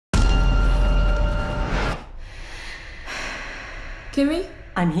KIMI?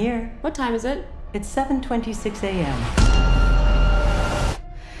 I'm here. What time is it? It's 7:26 a.m.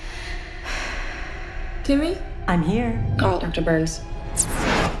 KIMI? I'm here. Call Dr. Burns.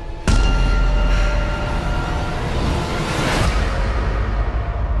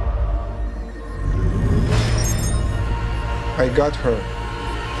 I got her.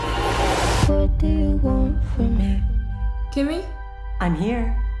 What do you want from me? KIMI? I'm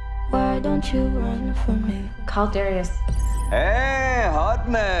here. Why don't you run from me? Call Darius. Hey,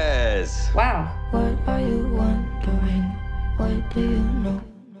 hotness! Wow. What are you wondering? What do you know?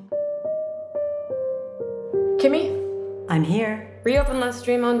 KIMI? I'm here. Reopen last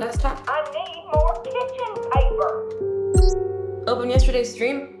stream on desktop. I need more kitchen paper. Open yesterday's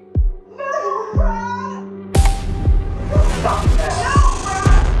stream. Stop that.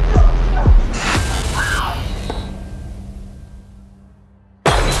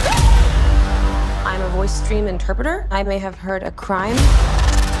 I'm a voice stream interpreter. I may have heard a crime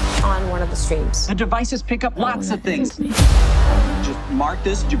on one of the streams. The devices pick up lots of things. Just mark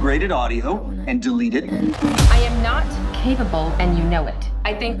this degraded audio and delete it. I am not capable, and you know it.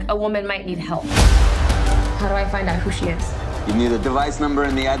 I think a woman might need help. How do I find out who she is? You need a device number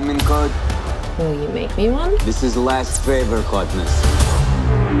and the admin code? Will you make me one? This is last favor, Hotness.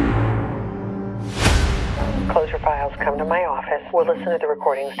 Close your files, come to my office. We'll listen to the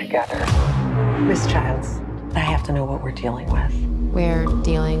recordings together. Miss Childs, I have to know what we're dealing with. We're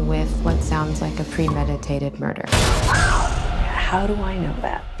dealing with what sounds like a premeditated murder. How do I know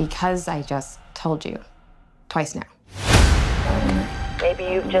that? Because I just told you. Twice now. Maybe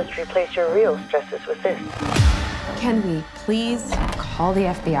you've just replaced your real stresses with this. Can we please call the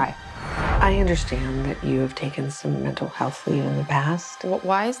FBI? I understand that you have taken some mental health leave in the past.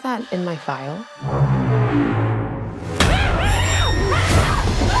 Why is that in my file?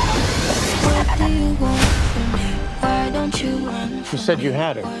 What do you want from me? Why don't you run You from said you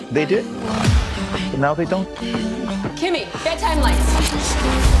had her. They did. But now they don't. KIMI, bedtime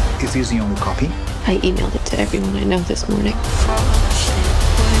lights. Is this the only copy? I emailed it to everyone I know this morning.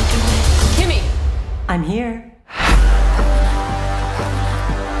 KIMI! I'm here.